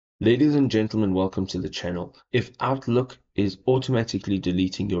Ladies and gentlemen, welcome to the channel. If Outlook is automatically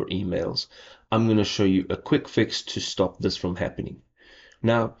deleting your emails, I'm going to show you a quick fix to stop this from happening.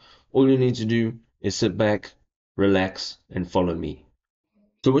 Now, all you need to do is sit back, relax, and follow me.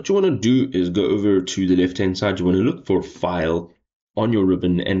 So what you want to do is go over to the left-hand side. You want to look for File on your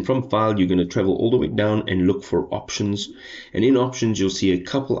ribbon, and from File, you're going to travel all the way down and look for Options. And in Options, you'll see a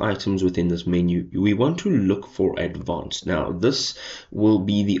couple items within this menu. We want to look for Advanced. Now, this will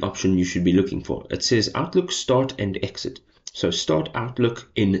be the option you should be looking for. It says Outlook Start and Exit. So start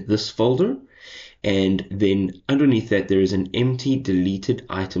Outlook in this folder, and then underneath that there is an empty deleted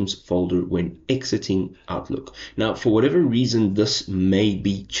items folder when exiting Outlook. Now, for whatever reason, this may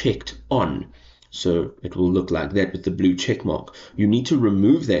be checked on, so it will look like that with the blue check mark. You need to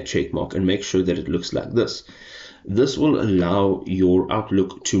remove that check mark and make sure that it looks like this. This will allow your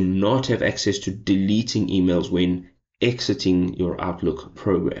Outlook to not have access to deleting emails when exiting your Outlook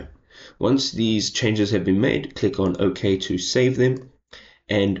program. Once these changes have been made, click on OK to save them,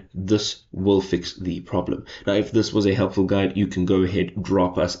 and this will fix the problem. Now, if this was a helpful guide, you can go ahead,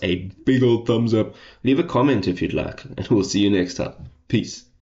 drop us a big old thumbs up, leave a comment if you'd like, and we'll see you next time. Peace.